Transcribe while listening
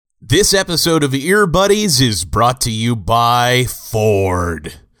This episode of Ear Buddies is brought to you by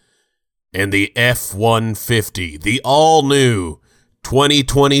Ford and the F-150, the all-new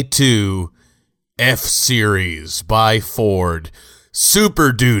 2022 F-Series by Ford.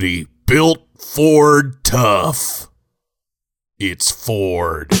 Super Duty, built Ford tough. It's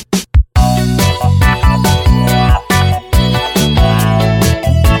Ford.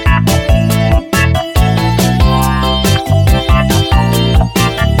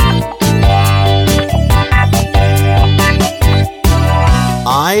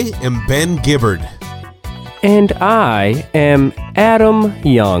 I am Ben Gibbard. And I am Adam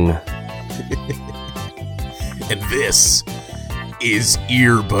Young. And this is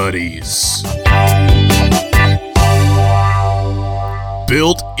Ear Buddies.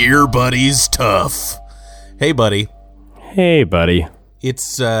 Built Ear Buddies tough. Hey, buddy. Hey, buddy.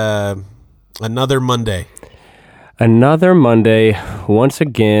 It's another Monday. Another Monday. Once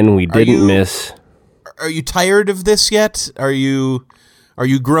again, we didn't miss. Are you tired of this yet? Are you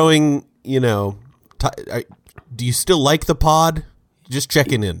growing, do you still like the pod? Just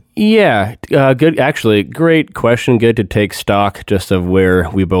checking in. Yeah, good. Actually, great question. Good to take stock just of where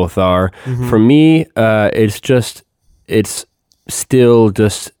we both are. Mm-hmm. For me, it's still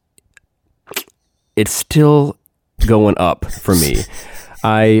going up for me.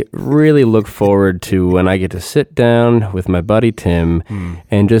 I really look forward to when I get to sit down with my buddy Tim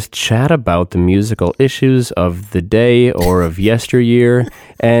and just chat about the musical issues of the day or of yesteryear.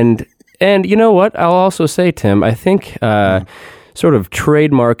 And you know what? I'll also say, Tim, I think sort of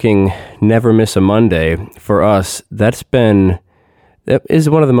trademarking Never Miss a Monday for us, that is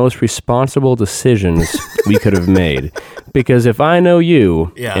one of the most responsible decisions we could have made. Because if I know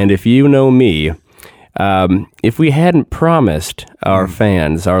you and if you know me, if we hadn't promised our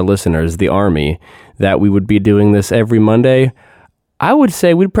fans, our listeners, the army, that we would be doing this every Monday, I would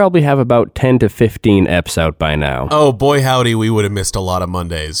say we'd probably have about 10 to 15 eps out by now. Oh, boy, howdy, we would have missed a lot of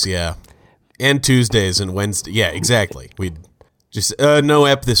Mondays, yeah. And Tuesdays and Wednesdays. Yeah, exactly. We'd just, no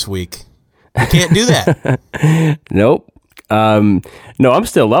ep this week. We can't do that. Nope. No, I'm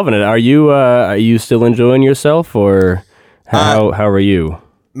still loving it. Are you still enjoying yourself, or how are you?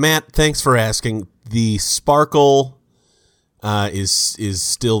 Matt, thanks for asking. The sparkle is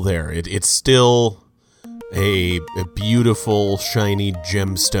still there. It's still a beautiful, shiny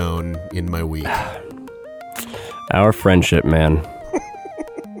gemstone in my week. Our friendship, man.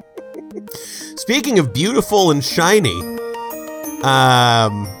 Speaking of beautiful and shiny,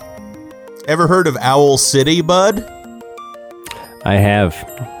 ever heard of Owl City, bud? I have.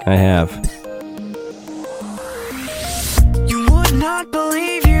 You would not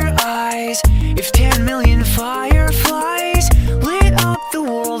believe your eyes if 10 million fireflies lit up the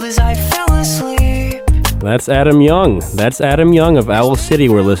world as I fell asleep. That's Adam Young. That's Adam Young of Owl City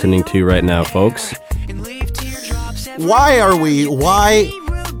we're listening to right now, folks. Why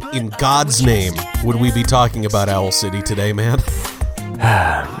in God's name would we be talking about Owl City today, man?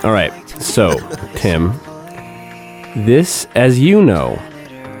 All right. So, Tim, this, as you know,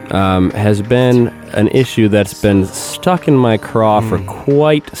 has been an issue that's been stuck in my craw for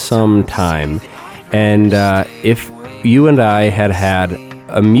quite some time. And if you and I had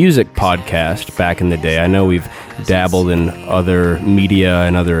a music podcast back in the day, I know we've dabbled in other media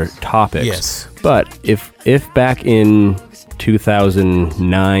and other topics. Yes. But if back in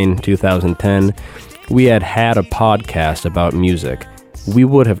 2009, 2010, we had a podcast about music, we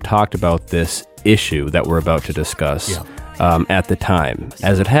would have talked about this issue that we're about to discuss at the time.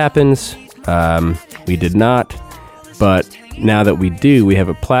 As it happens, we did not, but now that we do, we have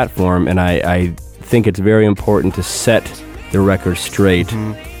a platform, and I think it's very important to set the record straight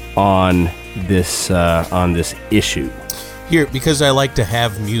on this issue. Here, because I like to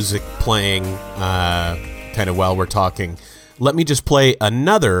have music playing kind of while we're talking, let me just play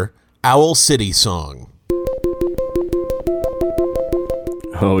another Owl City song.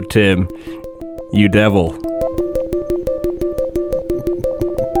 Oh, Tim, you devil.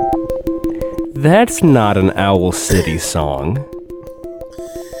 That's not an Owl City song.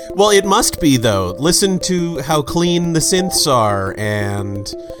 Well, it must be, though. Listen to how clean the synths are, and,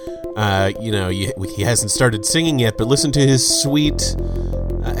 he hasn't started singing yet, but listen to his sweet,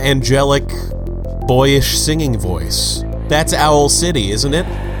 angelic, boyish singing voice. That's Owl City, isn't it?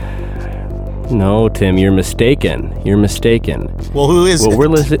 No, Tim, you're mistaken. Well, who is it? What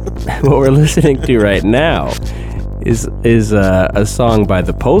we're listening to right now is a song by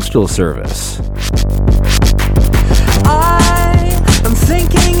the Postal Service. I'm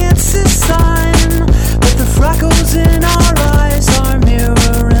thinking it's a sign that the freckles in our eyes are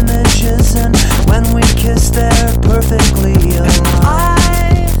mirror images, and when we kiss they're perfectly aligned.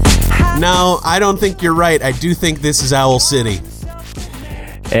 No, I don't think you're right. I do think this is Owl City.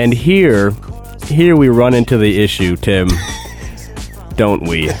 And here we run into the issue, Tim. Don't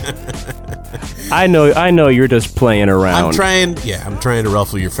we? I know you're just playing around. I'm trying to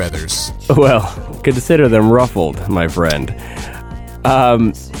ruffle your feathers. Well, consider them ruffled, my friend.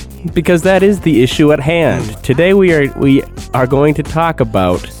 Because that is the issue at hand. Today we are going to talk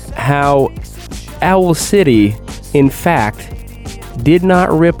about how Owl City, in fact, did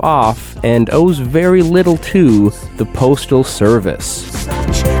not rip off and owes very little to the Postal Service.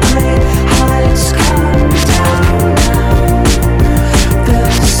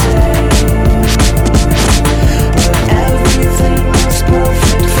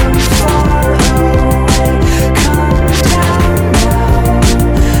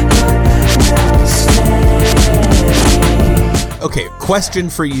 Okay, question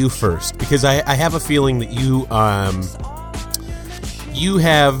for you first, because I have a feeling that you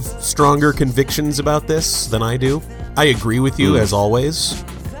have stronger convictions about this than I do. I agree with you, as always.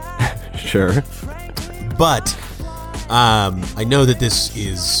 Sure. But I know that this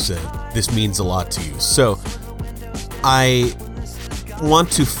means a lot to you. So I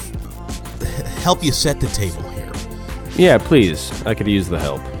want to help you set the table here. Yeah, please. I could use the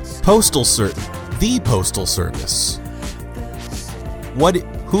help. The Postal Service.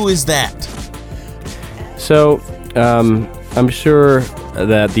 Who is that? So, I'm sure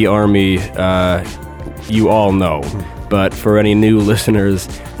that the Army, you all know, but for any new listeners,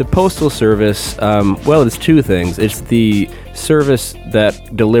 the Postal Service, well, it's two things. It's the service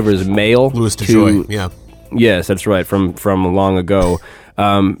that delivers mail. Louis DeJoy, yeah. Yes, that's right, from long ago.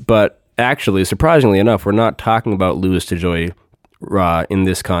 But actually, surprisingly enough, we're not talking about Louis DeJoy in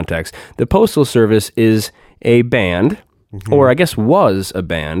this context. The Postal Service is a band, or I guess was a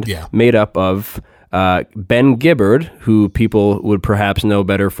band, made up of Ben Gibbard, who people would perhaps know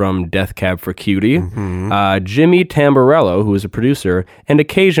better from Death Cab for Cutie, Jimmy Tamborello, who was a producer, and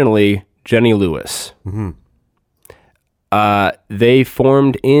occasionally Jenny Lewis. They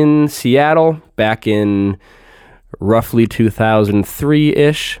formed in Seattle back in roughly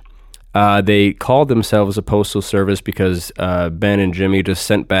 2003-ish. They called themselves a Postal Service because Ben and Jimmy just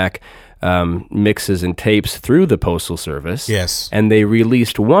sent back mixes and tapes through the Postal Service. Yes. And they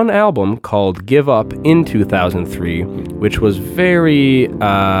released one album called Give Up in 2003, which was very,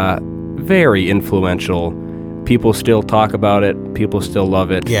 very influential. People still talk about it. People still love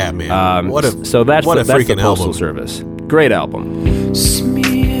it. Yeah, man. That's the Postal Service. Great album.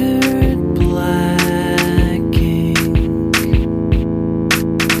 Smeared black ink.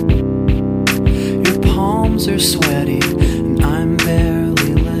 Your palms are sweaty, and I'm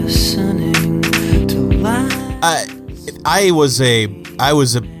barely listening to laugh. I was a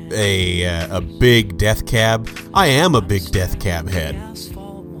big Death Cab. I am a big Death Cab head.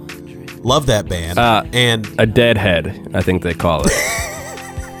 Love that band. And a deadhead, I think they call it.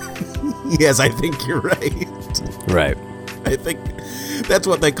 yes, I think you're right. Right. I think that's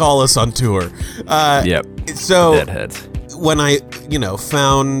what they call us on tour. Yep. So deadheads. When I,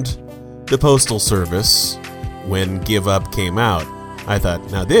 found the Postal Service when Give Up came out, I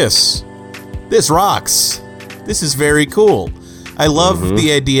thought, now this rocks. This is very cool. I love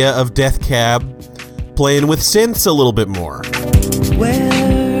the idea of Death Cab playing with synths a little bit more.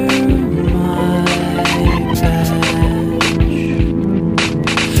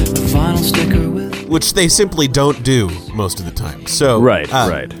 Which they simply don't do most of the time. So Right.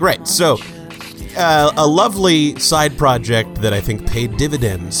 So a lovely side project that I think paid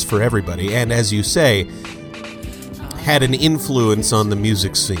dividends for everybody, and as you say, had an influence on the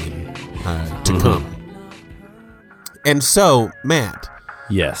music scene to come. And so, Matt.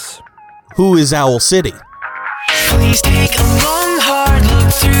 Yes. Who is Owl City? Please take a long, hard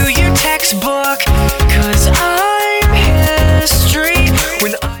look through your textbook, 'cause I'm history.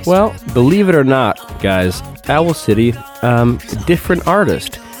 Well, believe it or not, guys, Owl City, different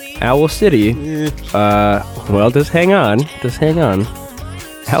artist. Owl City, well, just hang on.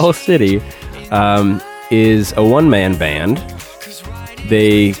 Owl City is a one-man band.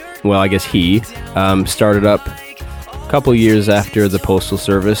 He started up a couple years after the Postal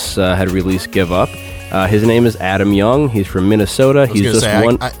Service had released Give Up. His name is Adam Young. He's from Minnesota.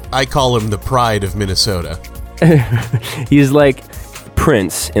 I call him the pride of Minnesota. He's like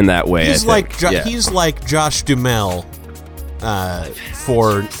Prince in that way. He's like Josh Duhamel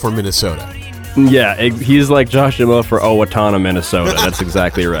for Minnesota. Yeah, he's like Josh Duhamel for Owatonna, Minnesota. That's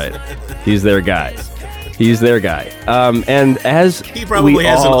exactly right. He's their guy. He's their guy. And as he probably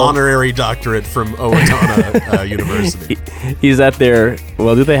has an honorary doctorate from Owatonna University. He's at their,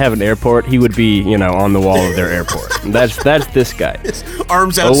 well, do they have an airport? He would be, on the wall of their airport. That's this guy. His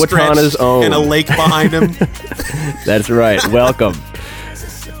arms outstretched and a lake behind him. That's right. Welcome.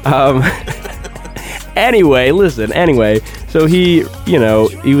 Anyway, so he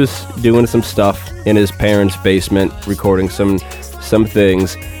was doing some stuff in his parents' basement, recording some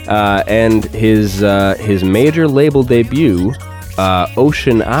things, and his major label debut,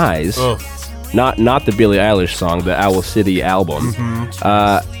 Ocean Eyes, not the Billie Eilish song, the Owl City album,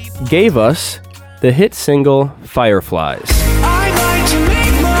 gave us the hit single Fireflies. I'd like to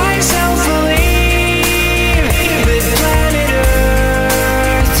make myself believe that planet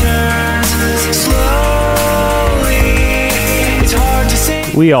Earth turns slowly. It's hard to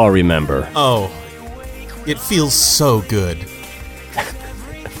say. We all remember. Oh, it feels so good.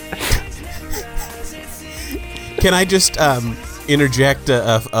 Can I just interject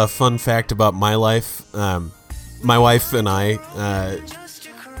a fun fact about my life? My wife and I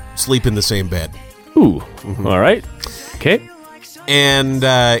sleep in the same bed. Ooh, all right. Okay. And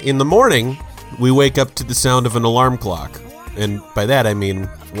in the morning, we wake up to the sound of an alarm clock. And by that, I mean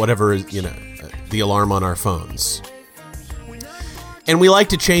whatever, the alarm on our phones. And we like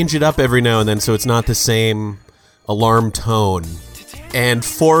to change it up every now and then so it's not the same alarm tone. And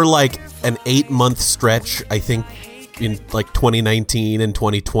for like an 8-month stretch, I think in like 2019 and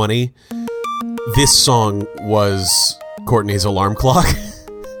 2020, this song was Courtney's alarm clock.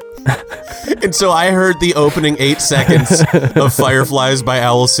 And so I heard the opening 8 seconds of Fireflies by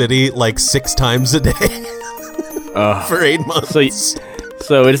Owl City like 6 times a day for 8 months.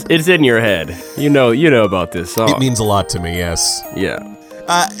 So it's in your head. You know about this song. It means a lot to me, yes. Yeah.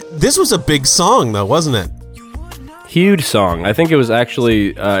 This was a big song, though, wasn't it? Huge song. I think it was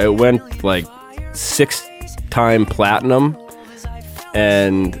actually, it went like 6-time platinum,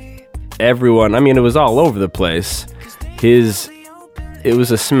 and everyone, it was all over the place. It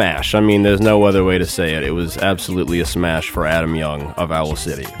was a smash. There's no other way to say it. It was absolutely a smash for Adam Young of Owl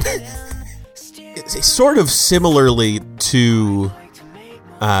City. It's sort of similarly to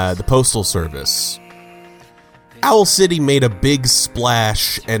the Postal Service. Owl City made a big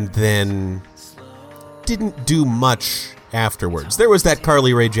splash and then didn't do much afterwards. There was that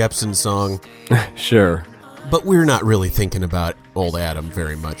Carly Rae Jepsen song. Sure. But we're not really thinking about old Adam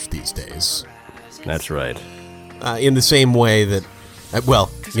very much these days. That's right. In the same way that,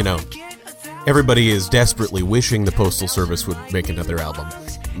 everybody is desperately wishing the Postal Service would make another album,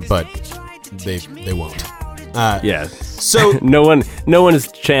 but they won't. Yeah. So no one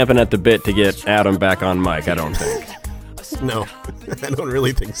is champing at the bit to get Adam back on mic, I don't think. No, I don't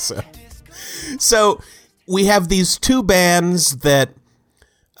really think so. So we have these two bands that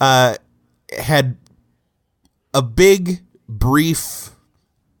had a big, brief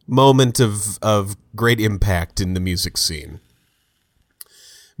moment of great impact in the music scene.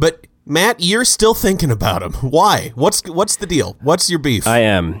 But Matt, you're still thinking about them. Why? What's the deal? What's your beef? I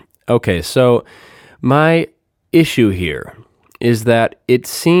am. Okay, so my issue here is that it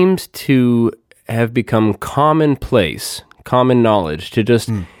seems to have become common knowledge to just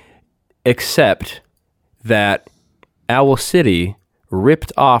accept that Owl City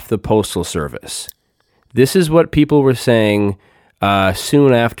ripped off the Postal Service. This is what people were saying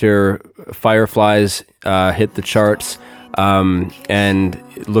soon after Fireflies hit the charts, and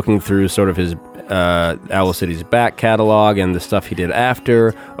looking through sort of his Owl City's back catalog and the stuff he did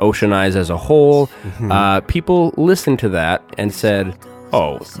after, Ocean Eyes as a whole, people listened to that and said,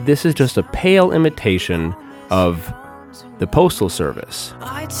 oh, this is just a pale imitation of the Postal Service.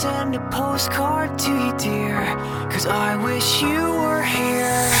 I'd send a postcard to you, dear, 'cause I wish you were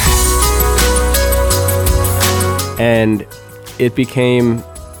here. And it became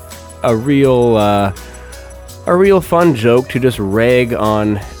a real fun joke to just rag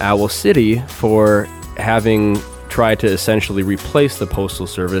on Owl City for having tried to essentially replace the Postal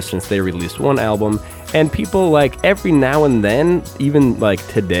Service since they released one album. And people, like, every now and then, even like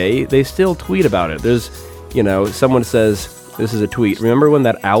today, they still tweet about it. There's, someone says, this is a tweet, remember when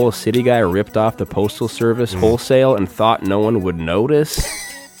that Owl City guy ripped off the Postal Service wholesale and thought no one would notice?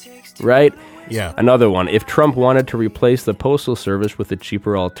 Right? Yeah. Another one, if Trump wanted to replace the Postal Service with a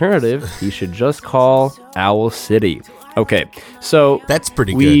cheaper alternative, he should just call Owl City. Okay, so that's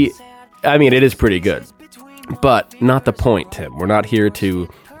pretty good. It is pretty good. But not the point, Tim. We're not here to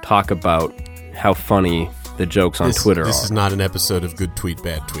talk about how funny the jokes on Twitter are. This is not an episode of Good Tweet,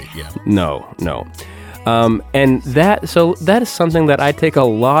 Bad Tweet, yeah. No. And that is something that I take a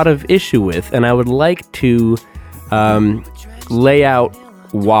lot of issue with, and I would like to lay out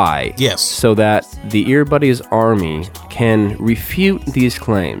why. Yes. So that the Ear Buddies Army can refute these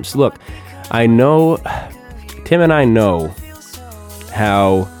claims. Look, I know, Tim and I know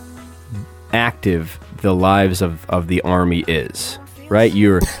how active the lives of the Army is, right?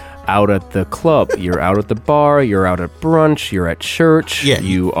 You're out at the club, you're out at the bar, you're out at brunch, you're at church,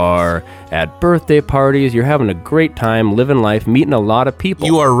 you are at birthday parties, you're having a great time, living life, meeting a lot of people.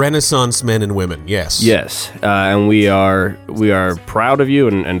 You are Renaissance men and women, yes. Yes, and we are proud of you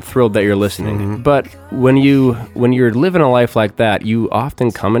and thrilled that you're listening. Mm-hmm. But when you're living a life like that, you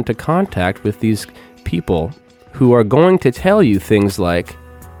often come into contact with these people who are going to tell you things like,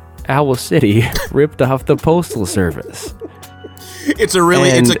 Owl City ripped off the Postal Service. It's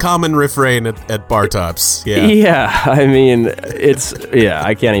a common refrain at bar tops. Yeah. Yeah, I mean,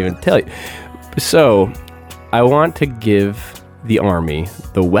 I can't even tell you. So, I want to give the Army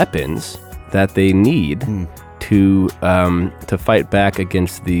the weapons that they need to fight back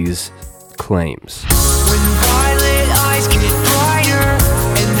against these claims. When violet eyes get brighter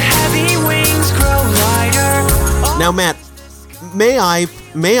and heavy wings grow lighter. Now, Matt, may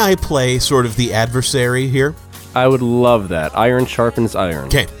I play sort of the adversary here? I would love that. Iron sharpens iron.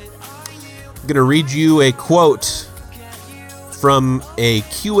 Okay. I'm going to read you a quote from a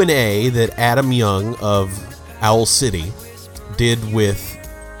Q&A that Adam Young of Owl City did with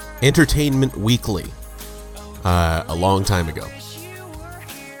Entertainment Weekly a long time ago.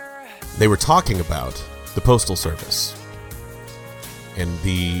 They were talking about the Postal Service. And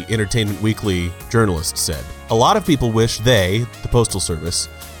the Entertainment Weekly journalist said, a lot of people wish the Postal Service,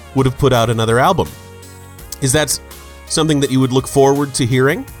 would have put out another album. Is that something that you would look forward to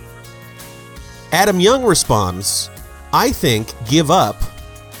hearing? Adam Young responds, I think Give Up,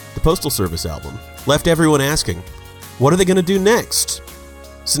 the Postal Service album, left everyone asking, what are they going to do next?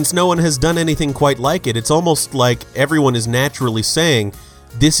 Since no one has done anything quite like it, it's almost like everyone is naturally saying,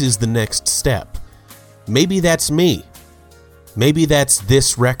 this is the next step. Maybe that's me. Maybe that's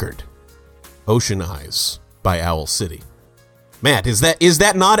this record. Ocean Eyes by Owl City. Matt, is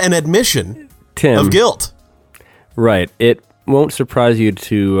that not an admission Tim, of guilt? Right. It won't surprise you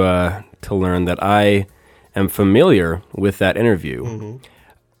to learn that I am familiar with that interview.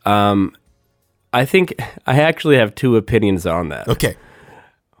 Mm-hmm. I think I actually have two opinions on that. Okay.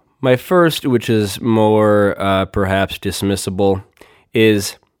 My first, which is more perhaps dismissible,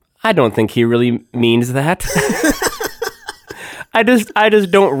 is I don't think he really means that. I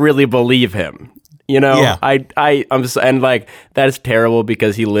just don't really believe him. You know, yeah. And like that's terrible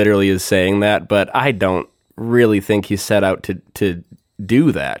because he literally is saying that, but I don't really think he set out to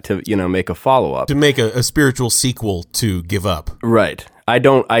do that, to, you know, make a follow-up. To make a spiritual sequel to Give Up. Right.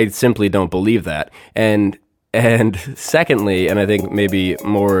 I simply don't believe that. And secondly, and I think maybe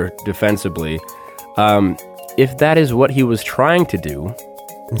more defensively, if that is what he was trying to do,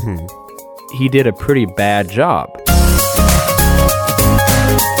 he did a pretty bad job.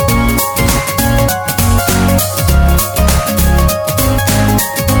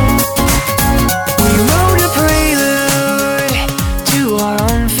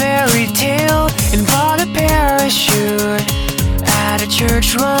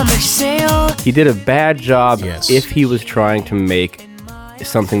 He did a bad job if he was trying to make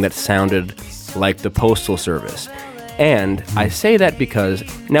something that sounded like the Postal Service. And I say that because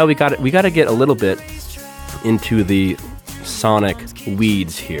now we got to get a little bit into the sonic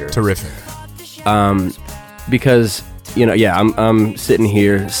weeds here. Terrific. Because, you know, I'm sitting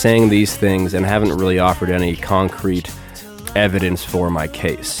here saying these things and haven't really offered any concrete evidence for my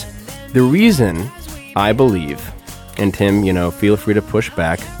case. The reason I believe, and Tim, you know, feel free to push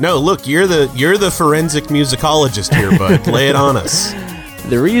back. No, look, you're the forensic musicologist here, bud. Lay it on us.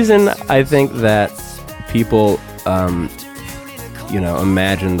 The reason I think that people,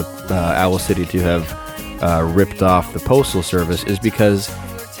 imagine the Owl City to have ripped off the Postal Service is because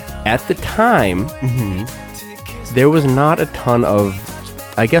at the time, there was not a ton of,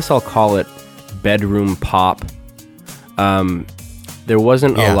 I guess I'll call it bedroom pop. There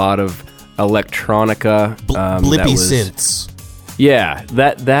wasn't a lot of electronica. Blippy synths. Yeah,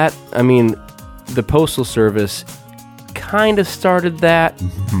 that I mean, the Postal Service kind of started that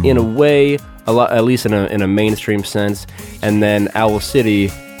in a way, at least in a mainstream sense, and then Owl City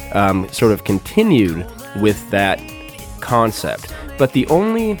sort of continued with that concept. But the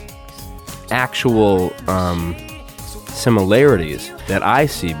only actual similarities that I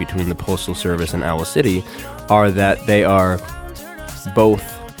see between the Postal Service and Owl City are that they are both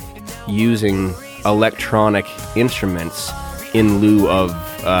using electronic instruments in lieu of,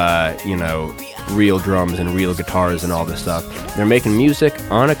 real drums and real guitars and all this stuff. They're making music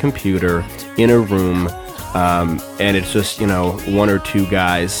on a computer in a room and it's just, one or two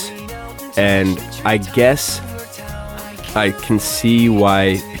guys. And I guess I can see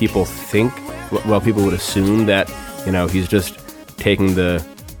why people people would assume that, he's just taking the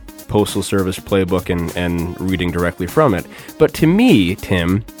Postal Service playbook and reading directly from it. But to me,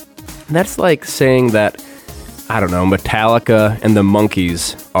 Tim, that's like saying that, I don't know, Metallica and the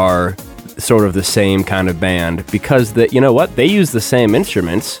Monkees are sort of the same kind of band, because they use the same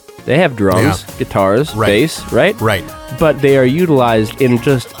instruments. They have drums, guitars, bass, right? Right. But they are utilized in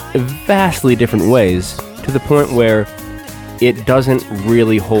just vastly different ways, to the point where it doesn't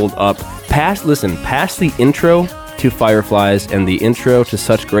really hold up. Past the intro to Fireflies and the intro to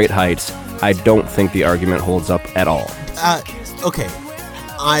Such Great Heights, I don't think the argument holds up at all. Okay.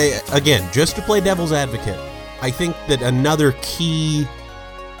 Again, just to play devil's advocate, I think that another key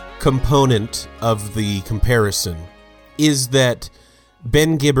component of the comparison is that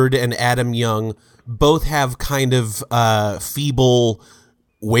Ben Gibbard and Adam Young both have kind of feeble,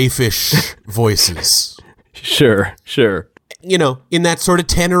 waifish voices. Sure. In that sort of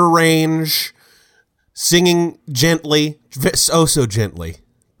tenor range, singing gently, so gently,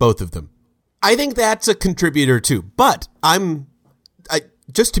 both of them. I think that's a contributor too. But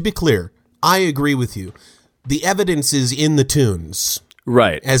just to be clear, I agree with you. The evidence is in the tunes.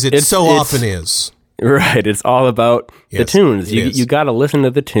 Right. As it so often is. Right. It's all about the tunes. You got to listen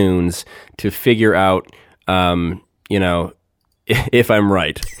to the tunes to figure out, if I'm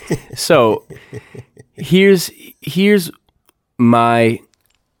right. So here's my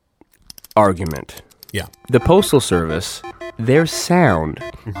argument. Yeah. The Postal Service, their sound,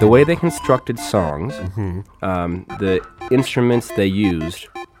 the way they constructed songs, the instruments they used,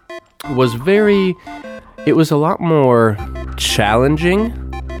 was it was a lot more challenging.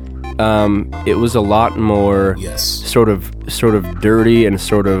 It was a lot more sort of dirty and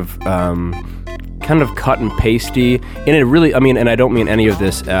sort of kind of cut and pasty. And it really, and I don't mean any of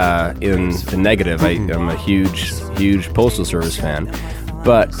this in the negative. I'm a huge Postal Service fan.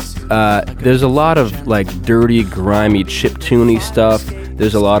 But there's a lot of like dirty, grimy, chiptune-y stuff.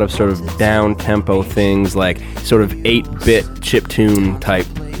 There's a lot of sort of down-tempo things, like sort of 8-bit chiptune type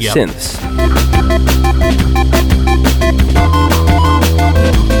synths.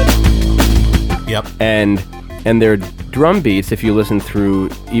 Yep. And their drum beats, if you listen through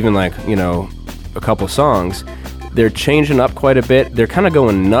even like, a couple songs, they're changing up quite a bit. They're kind of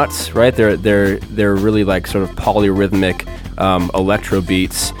going nuts, right? They're really like sort of polyrhythmic electro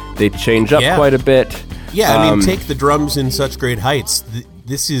beats. They change up quite a bit. Yeah, take the drums in Such Great Heights.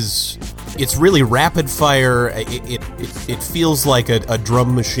 It's really rapid fire. It feels like a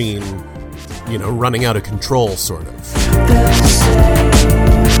drum machine, running out of control, sort of.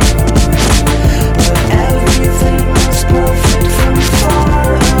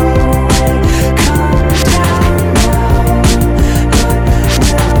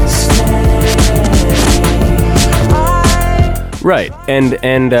 Right,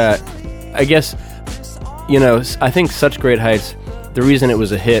 and I guess, I think Such Great Heights, the reason it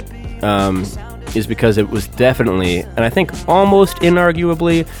was a hit is because it was definitely, and I think almost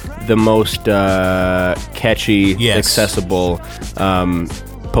inarguably, the most catchy, accessible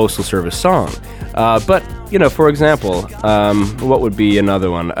Postal Service song. But, for example, what would be another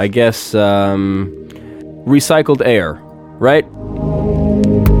one? I guess Recycled Air, right?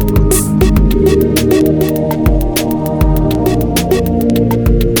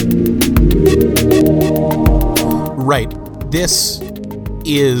 Right. This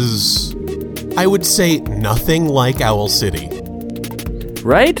is, I would say, nothing like Owl City.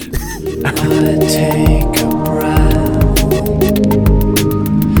 Right? I take a breath,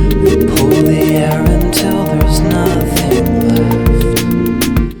 pull the air until there's nothing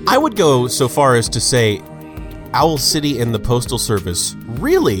left. I would go so far as to say Owl City and the Postal Service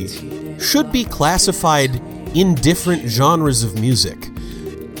really should be classified in different genres of music.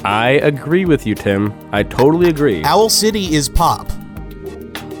 I agree with you, Tim. I totally agree. Owl City is pop.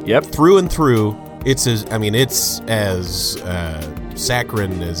 Yep. Through and through, it's as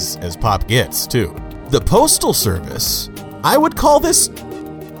saccharine as pop gets, too. The Postal Service, I would call this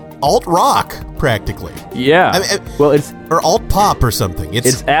alt-rock, practically. Yeah. Or alt-pop or something.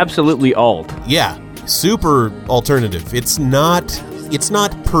 It's absolutely alt. Yeah. Super alternative. It's not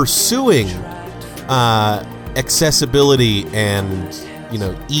pursuing accessibility and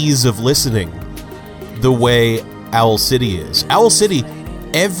ease of listening the way Owl City is. Owl City,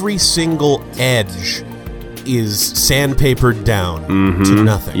 every single edge is sandpapered down to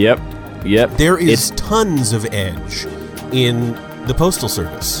nothing. Yep. There is tons of edge in the Postal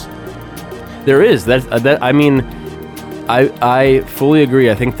Service. There is. I fully agree.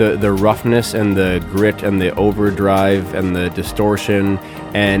 I think the roughness and the grit and the overdrive and the distortion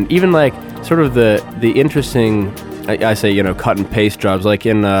and even like sort of the interesting, I say, cut and paste jobs, like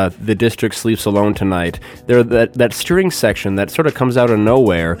in The District Sleeps Alone Tonight. There that string section that sort of comes out of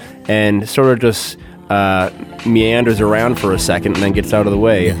nowhere and sort of just meanders around for a second and then gets out of the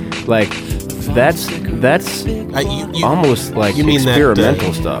way. Yeah. Like that's almost like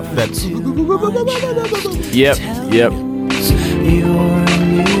experimental stuff. That's Yep.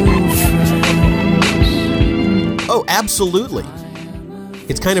 Oh, absolutely.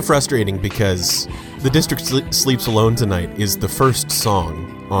 It's kind of frustrating because The District Sleeps Alone Tonight is the first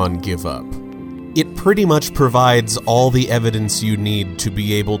song on Give Up. It pretty much provides all the evidence you need to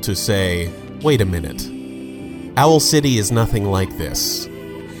be able to say, wait a minute, Owl City is nothing like this.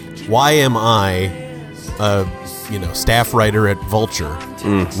 Why am I, a staff writer at Vulture,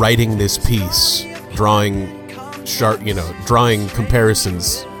 writing this piece, drawing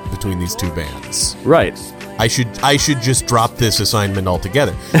comparisons between these two bands? Right. I should just drop this assignment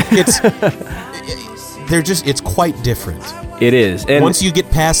altogether. It's quite different. It is. And once you get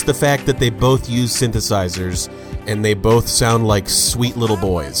past the fact that they both use synthesizers and they both sound like sweet little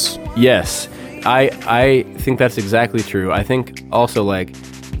boys. Yes. I think that's exactly true. I think also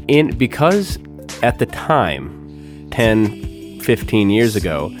because at the time, 10, 15 years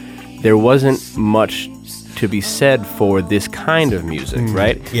ago, there wasn't much to be said for this kind of music,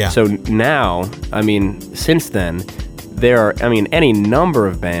 right? Yeah. So now, since then, there are, any number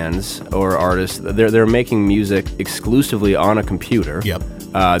of bands or artists, they're making music exclusively on a computer. Yep.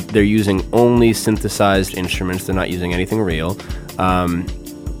 They're using only synthesized instruments. They're not using anything real.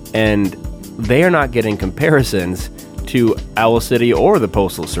 And they are not getting comparisons to Owl City or the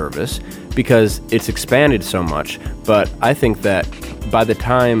Postal Service because it's expanded so much. But I think that by the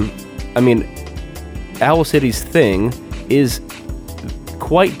time, Owl City's thing is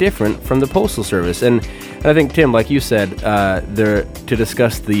quite different from the Postal Service. And I think, Tim, like you said, to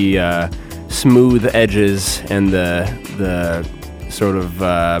discuss the smooth edges and the sort of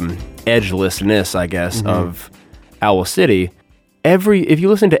edgelessness, I guess, of Owl City, if you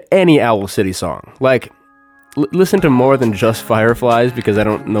listen to any Owl City song, listen to more than just Fireflies, because I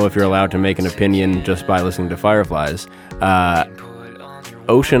don't know if you're allowed to make an opinion just by listening to Fireflies.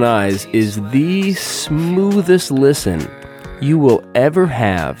 Ocean Eyes is the smoothest listen you will ever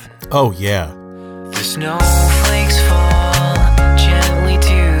have. Oh, yeah. The snowflakes fall gently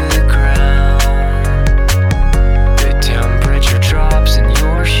to the ground. The temperature drops and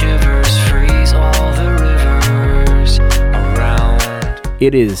your shivers freeze all the rivers around.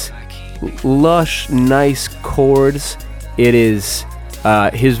 It is lush, nice chords. It is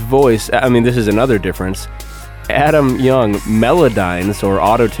his voice. This is another difference. Adam Young melodines or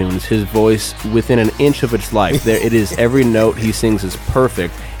autotunes his voice within an inch of its life. It is every note he sings is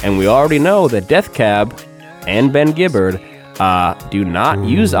perfect, and we already know that Death Cab and Ben Gibbard do not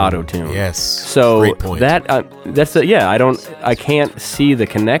use autotune. Yes. So great point. I can't see the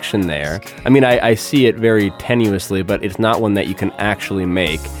connection there. I see it very tenuously, but it's not one that you can actually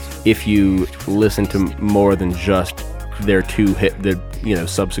make if you listen to more than just their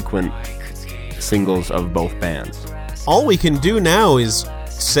subsequent singles of both bands. All we can do now is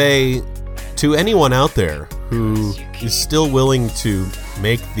say to anyone out there who is still willing to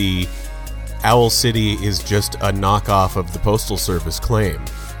make the Owl City is just a knockoff of the Postal Service claim,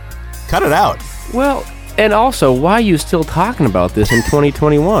 cut it out. Well, and also, why are you still talking about this in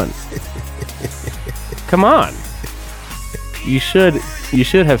 2021? Come on. You should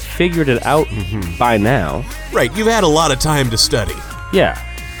have figured it out by now. Right, you've had a lot of time to study. Yeah.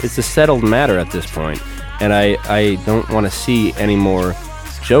 It's a settled matter at this point, and I don't want to see any more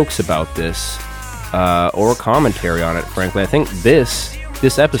jokes about this or commentary on it, frankly. I think this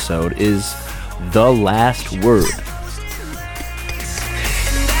episode is the last word. That's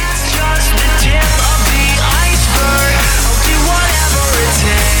just the tip of the iceberg. I'll do whatever it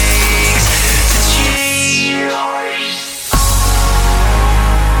takes to change.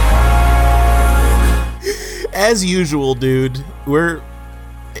 As usual, dude, we're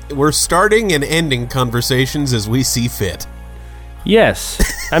starting and ending conversations as we see fit. Yes.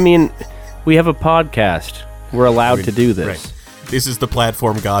 We have a podcast. We're allowed to do this. Right. This is the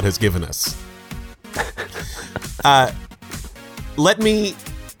platform God has given us. Let me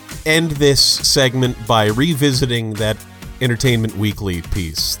end this segment by revisiting that Entertainment Weekly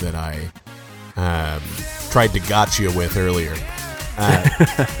piece that I tried to gotcha with earlier.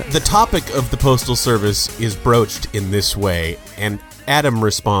 The topic of the Postal Service is broached in this way, and Adam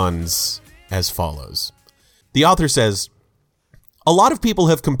responds as follows. The author says, "A lot of people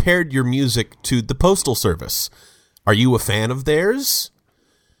have compared your music to the Postal Service. Are you a fan of theirs?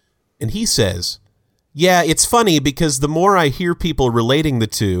 And he says, yeah, it's funny because the more I hear people relating the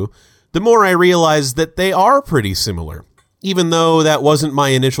two, the more I realize that they are pretty similar, even though that wasn't my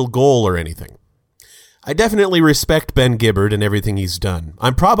initial goal or anything. I definitely respect Ben Gibbard and everything he's done.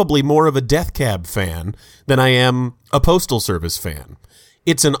 I'm probably more of a Death Cab fan than I am a Postal Service fan.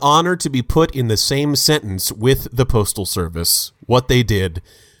 It's an honor to be put in the same sentence with the Postal Service. What they did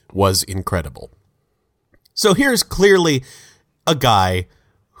was incredible. So here's clearly a guy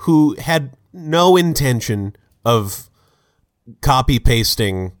who had no intention of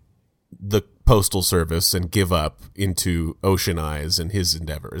copy-pasting the Postal Service and give up into Ocean Eyes and his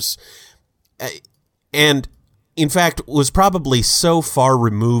endeavors. And, in fact, was probably so far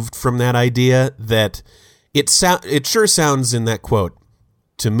removed from that idea that it sure sounds in that quote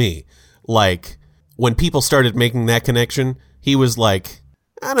to me like when people started making that connection, he was like,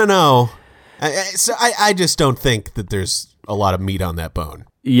 I don't know. I just don't think that there's a lot of meat on that bone.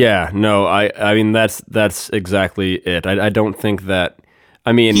 Yeah, no, I mean, that's exactly it. I don't think that,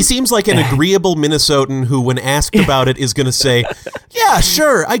 I mean... He seems like an agreeable Minnesotan who, when asked about it, is going to say, yeah,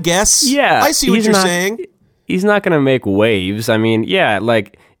 sure, I guess. Yeah. I see what you're saying. He's not going to make waves. I mean, yeah,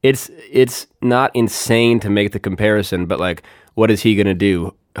 like, it's not insane to make the comparison, but, like, what is he going to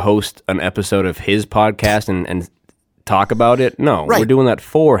do? Host an episode of his podcast and talk about it? No, right. We're doing that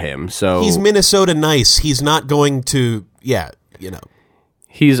for him, so... He's Minnesota nice. He's not going to,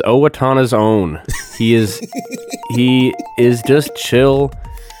 He's Owatonna's own. He is just chill.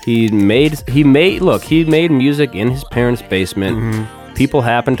 He made music in his parents' basement. Mm-hmm. People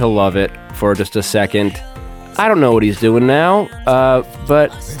happen to love it for just a second. I don't know what he's doing now,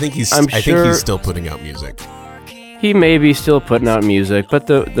 but I think he's still putting out music. He may be still putting out music, but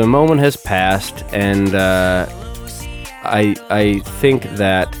the moment has passed, and I think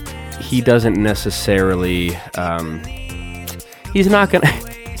that he doesn't necessarily. He's not gonna.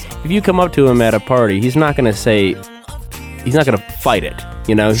 If you come up to him at a party, he's not gonna fight it.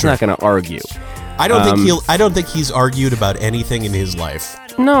 You know, he's not gonna argue. I don't think he's argued about anything in his life.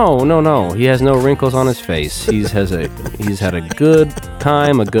 No. He has no wrinkles on his face. He's had a good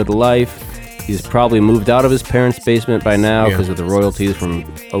time, a good life. He's probably moved out of his parents' basement by now because of the royalties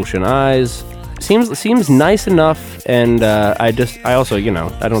from Ocean Eyes. Seems nice enough, and I also,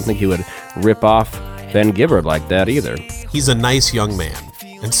 I don't think he would rip off Ben Gibbard like that either. He's a nice young man,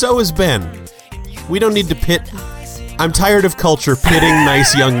 and so is Ben. We don't need to pit. I'm tired of culture pitting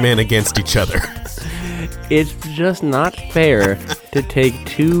nice young men against each other. It's just not fair to take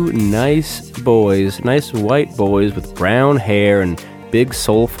two nice white boys with brown hair and big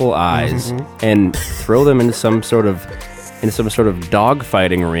soulful eyes, and throw them into some sort of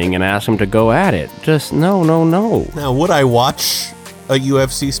dogfighting ring and ask them to go at it. Just no. Now, would I watch a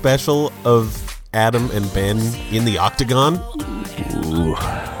UFC special of Adam and Ben in the octagon? Ooh.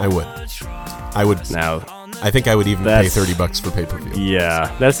 I would. Now, I think I would even pay $30 for pay-per-view.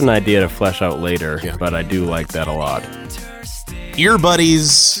 Yeah, that's an idea to flesh out later, but I do like that a lot. Ear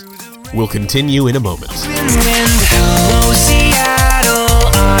Buddies will continue in a moment. Hello, Seattle,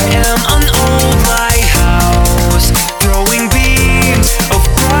 I am an old lighthouse, throwing beams of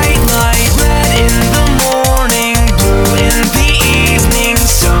bright light, red in the morning, blue in the evening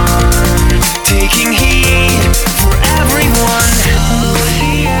sun, taking heed for everyone. Hello,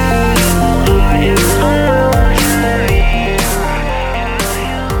 Seattle, I am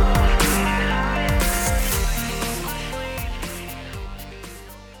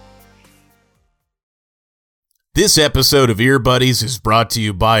This episode of Ear Buddies is brought to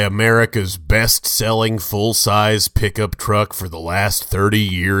you by America's best-selling full-size pickup truck for the last 30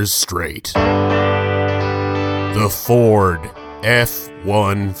 years straight. The Ford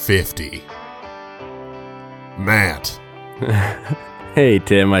F-150. Matt. Hey,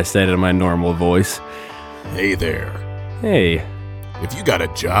 Tim, I said it in my normal voice. Hey there. Hey. If you got a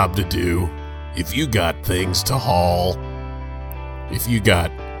job to do, if you got things to haul, if you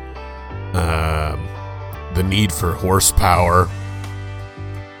got, the need for horsepower,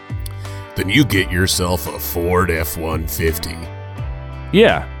 then you get yourself a Ford F-150.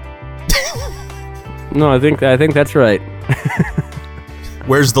 Yeah. No, I think that's right.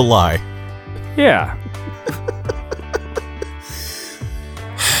 Where's the lie? Yeah.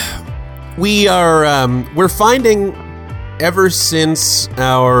 We're finding, ever since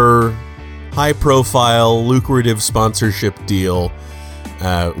our high-profile, lucrative sponsorship deal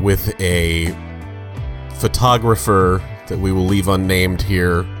with a photographer that we will leave unnamed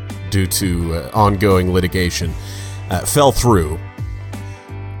here due to ongoing litigation fell through,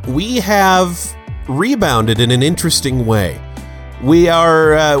 we have rebounded in an interesting way.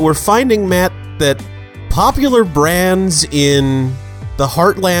 We're finding, Matt, that popular brands in the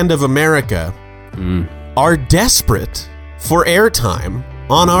heartland of America are desperate for airtime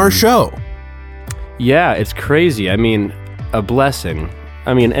on our show. Yeah, it's crazy. I mean, a blessing.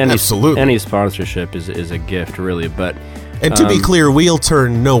 I mean, Absolutely. any sponsorship is a gift, really. But And to be clear, we'll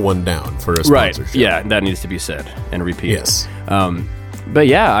turn no one down for a sponsorship. right, yeah, that needs to be said and repeated. Yes. But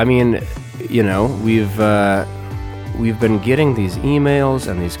yeah, I mean, you know, we've been getting these emails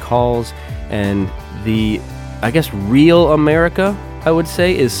and these calls, and I guess real America, I would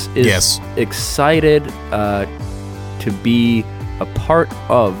say, is Yes. excited to be a part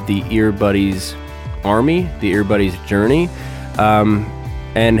of the Earbuddies army, the Earbuddies journey.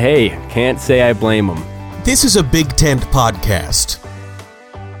 And hey, can't say I blame them. This is a Big Tent podcast.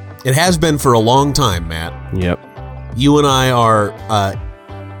 It has been for a long time, Matt. Yep. You and I are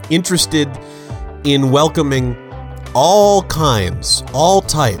interested in welcoming all kinds, all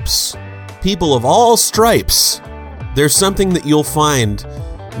types, people of all stripes. There's something that you'll find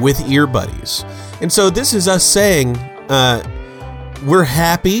with Earbuddies. And so this is us saying we're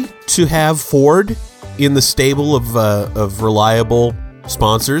happy to have Ford in the stable of reliable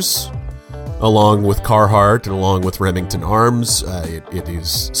sponsors, along with Carhartt and along with Remington Arms. It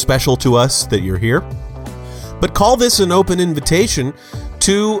is special to us that you're here. But call this an open invitation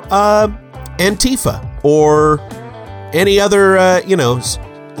to Antifa or any other,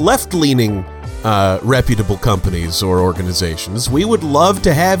 left-leaning reputable companies or organizations. We would love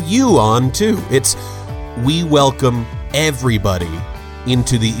to have you on, too. We welcome everybody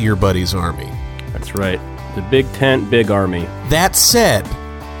into the Earbuddies Army. That's right. The big tent, big army. That said,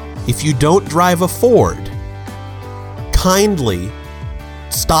 if you don't drive a Ford, kindly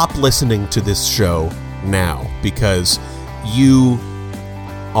stop listening to this show now, because you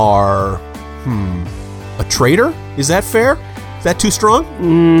are, a traitor? Is that fair? Is that too strong?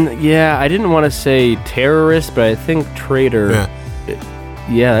 Yeah, I didn't want to say terrorist, but I think traitor.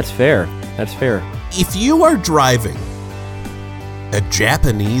 Yeah, that's fair. That's fair. If you are driving a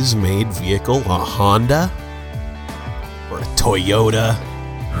Japanese-made vehicle, a Honda or a Toyota,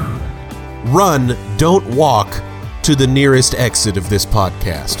 run, don't walk to the nearest exit of this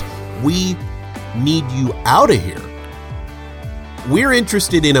podcast. We need you out of here. We're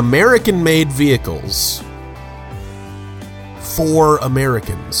interested in American-made vehicles for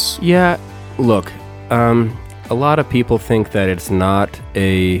Americans. Yeah, look, a lot of people think that it's not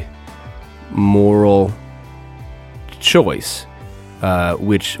a moral choice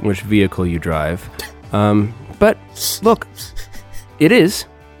which vehicle you drive. But look, it is.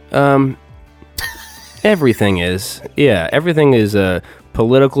 Everything is. Yeah, everything is a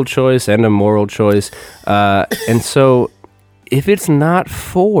political choice and a moral choice. And so if it's not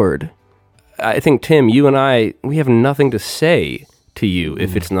Ford, I think, Tim, you and I, we have nothing to say to you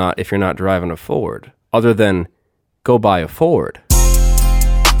if you're not driving a Ford, other than go buy a Ford.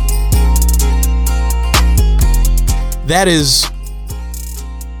 That is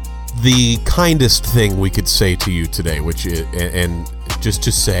the kindest thing we could say to you today, which is, and just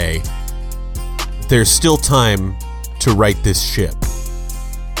to say, there's still time to right this ship.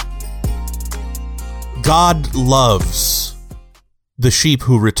 God loves the sheep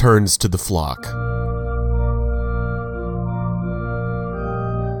who returns to the flock.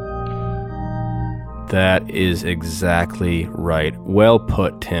 That is exactly right. Well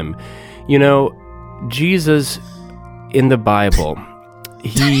put, Tim. You know, Jesus in the Bible,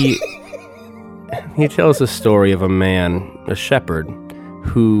 he tells a story of a man, a shepherd,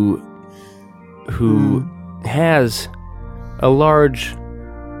 who has a large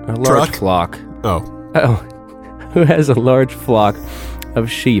Truck? flock. Oh, Who has a large flock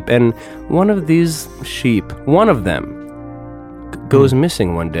of sheep, and one of these sheep, one of them, goes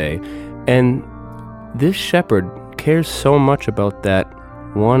missing one day, and this shepherd cares so much about that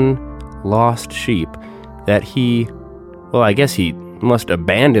one lost sheep that I guess he must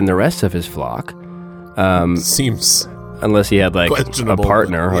abandon the rest of his flock. seems Unless he had like a questionable,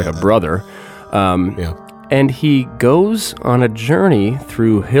 partner, but like yeah. a brother. Yeah. And he goes on a journey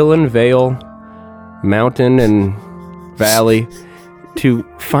through hill and vale, mountain and valley to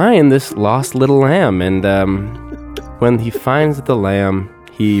find this lost little lamb. And when he finds the lamb,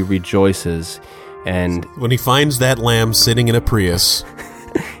 he rejoices. And When he finds that lamb sitting in a Prius,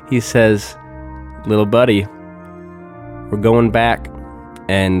 he says, "Little buddy, we're going back."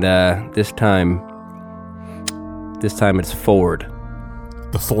 And this time it's Ford.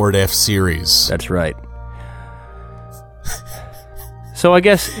 the Ford F-Series. That's right. So I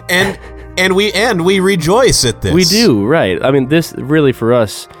guess And we rejoice at this. we do, right? I mean, this really for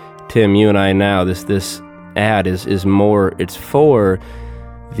us, Tim, you and I now. This ad is more. It's for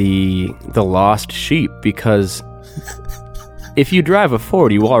the lost sheep, because if you drive a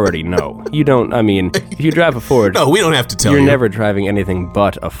Ford, you already know. You don't, I mean, if you drive a Ford... No, we don't have to tell you. You're never driving anything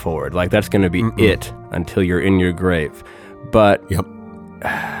but a Ford. Like, that's going to be it until you're in your grave. But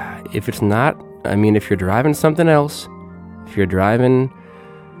if it's not, I mean, if you're driving something else, if you're driving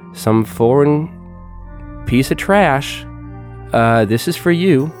some foreign piece of trash, this is for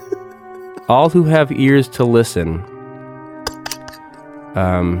you. All who have ears to listen.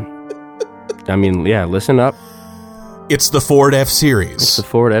 I mean, yeah, listen up. It's the Ford F-Series. It's the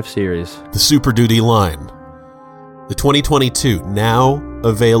Ford F-Series. The Super Duty line. The 2022, now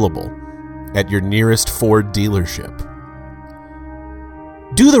available at your nearest Ford dealership.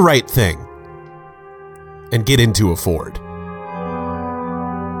 Do the right thing and get into a Ford.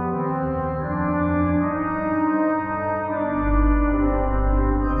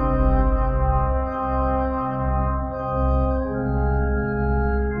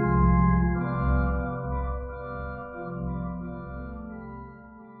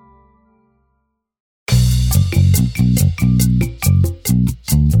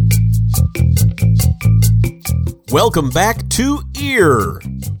 Welcome back to Ear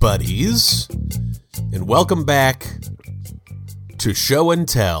Buddies, and welcome back to Show and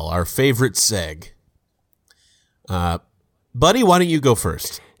Tell, our favorite seg. Buddy, why don't you go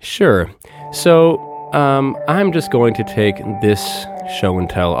first? Sure. So, I'm just going to take this Show and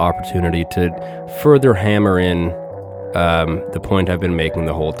Tell opportunity to further hammer in the point I've been making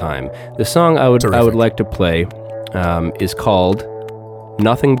the whole time. The song I would like to play is called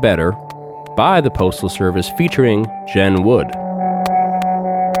Nothing Better by the Postal Service featuring Jen Wood.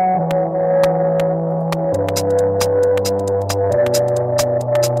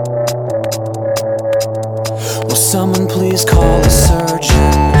 Will someone please call a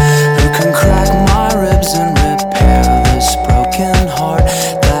surgeon who can crack my ribs and repair this broken heart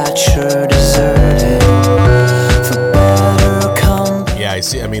that sure deserted for better company? Yeah, I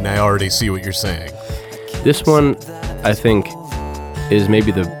see. I mean, I already see what you're saying. This one, I think, is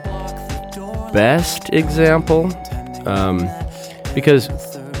maybe the best example, because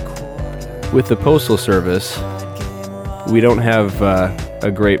with the Postal Service, we don't have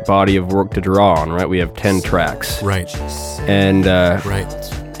a great body of work to draw on, right? We have 10 tracks. Right. And,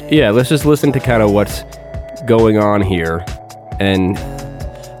 yeah, let's just listen to kind of what's going on here and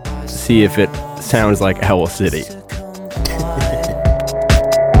see if it sounds like Owl City.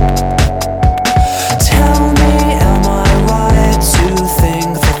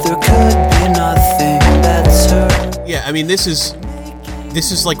 I mean, this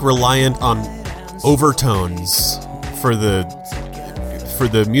is like reliant on overtones for the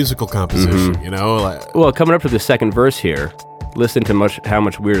musical composition, you know? Well, coming up to the second verse here, listen to how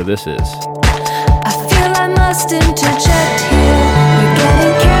much weirder this is. I feel I must interject here. You're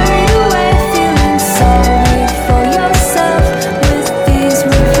getting carried away, feeling sorry for yourself with these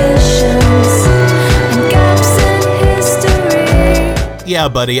revisions and gaps in history. Yeah,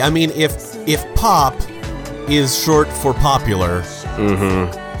 buddy. I mean, if pop is short for popular,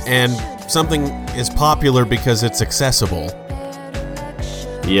 and something is popular because it's accessible,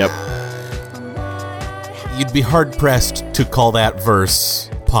 yep, you'd be hard-pressed to call that verse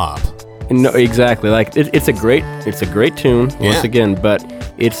pop. No, exactly. Like it's a great tune once again, but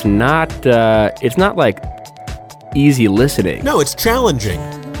it's not like easy listening. No, it's challenging.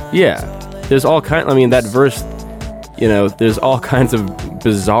 Yeah, there's all kind. I mean, that verse, you know, there's all kinds of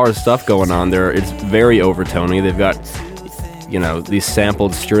bizarre stuff going on there. It's very overtony. They've got, you know, these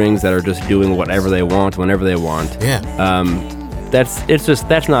sampled strings that are just doing whatever they want whenever they want. Yeah.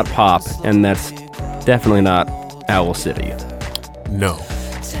 That's not pop, and that's definitely not Owl City. No,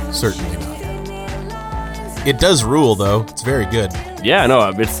 certainly not. It does rule, though. It's very good. Yeah,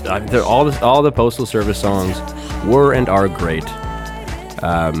 no, it's all the Postal Service songs were and are great.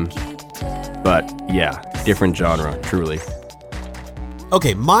 But yeah, different genre, truly.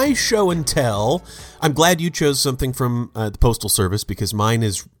 Okay, my show and tell. I'm glad you chose something from the Postal Service because mine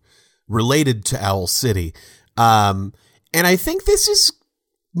is related to Owl City. And I think this is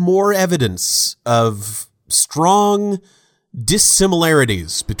more evidence of strong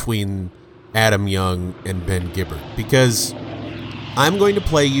dissimilarities between Adam Young and Ben Gibbard, because I'm going to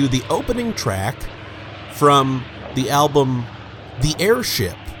play you the opening track from the album The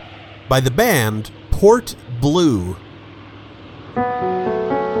Airship by the band Port Blue.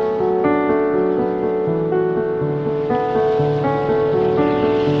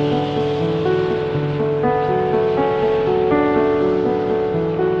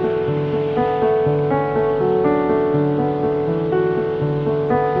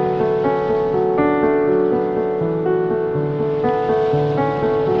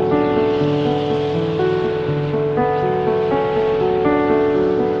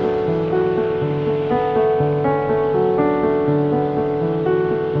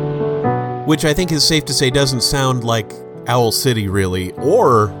 which I think is safe to say doesn't sound like Owl City really,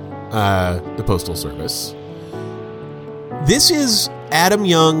 or the Postal Service. This is Adam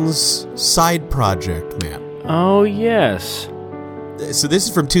Young's side project, Matt. Oh, yes. So this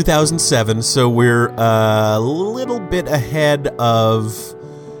is from 2007, so we're a little bit ahead of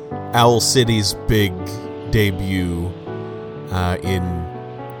Owl City's big debut in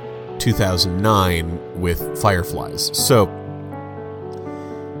 2009 with Fireflies. So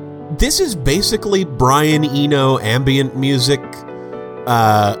this is basically Brian Eno ambient music,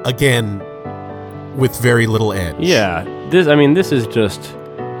 again, with very little edge. Yeah, this is just,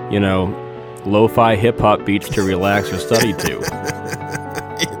 lo-fi hip-hop beats to relax or study to.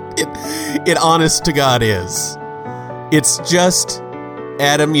 It honest to God is. It's just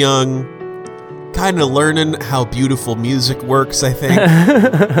Adam Young kind of learning how beautiful music works, I think,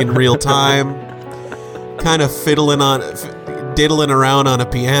 in real time. Kind of diddling around on a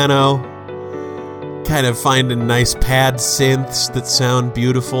piano. Kind of finding nice pad synths that sound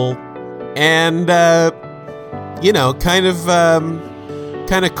beautiful. And,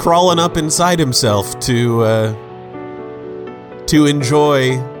 kind of crawling up inside himself to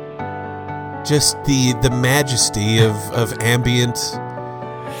enjoy just the majesty of ambient,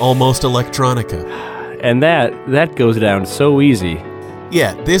 almost electronica. And that goes down so easy.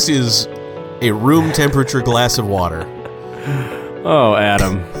 Yeah, this is a room temperature glass of water. Oh,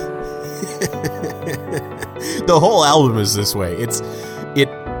 Adam. The whole album is this way.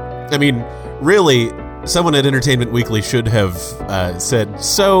 Really, someone at Entertainment Weekly should have said,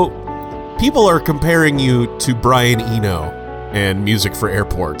 so people are comparing you to Brian Eno and Music for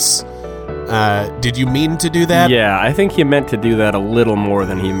Airports. Did you mean to do that? Yeah, I think he meant to do that a little more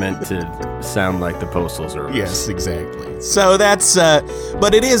than he meant to sound like the Postal Service. Yes, exactly. So that's,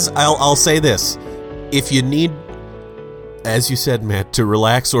 but it is, I'll say this. If you need, as you said, Matt, to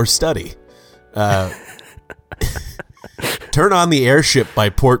relax or study, turn on The Airship by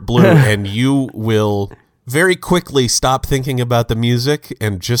Port Blue and you will very quickly stop thinking about the music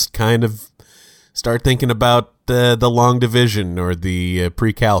and just kind of start thinking about the long division or the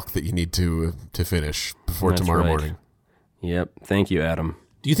pre-calc that you need to finish before That's tomorrow right. morning. Yep. Thank you, Adam.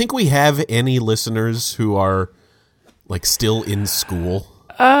 Do you think we have any listeners who are still in school?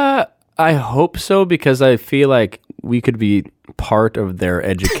 I hope so, because I feel like we could be part of their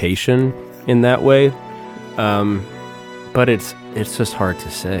education in that way. But it's just hard to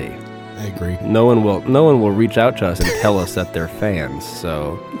say. I agree. No one will reach out to us and tell us that they're fans.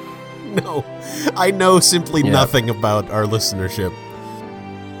 So No, I know simply nothing about our listenership,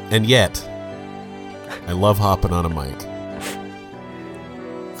 and yet I love hopping on a mic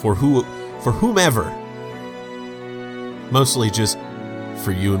for whomever, mostly just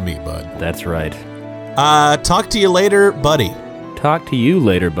for you and me, bud. that's right. Talk to you later, buddy. Talk to you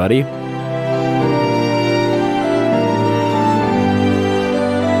later, buddy.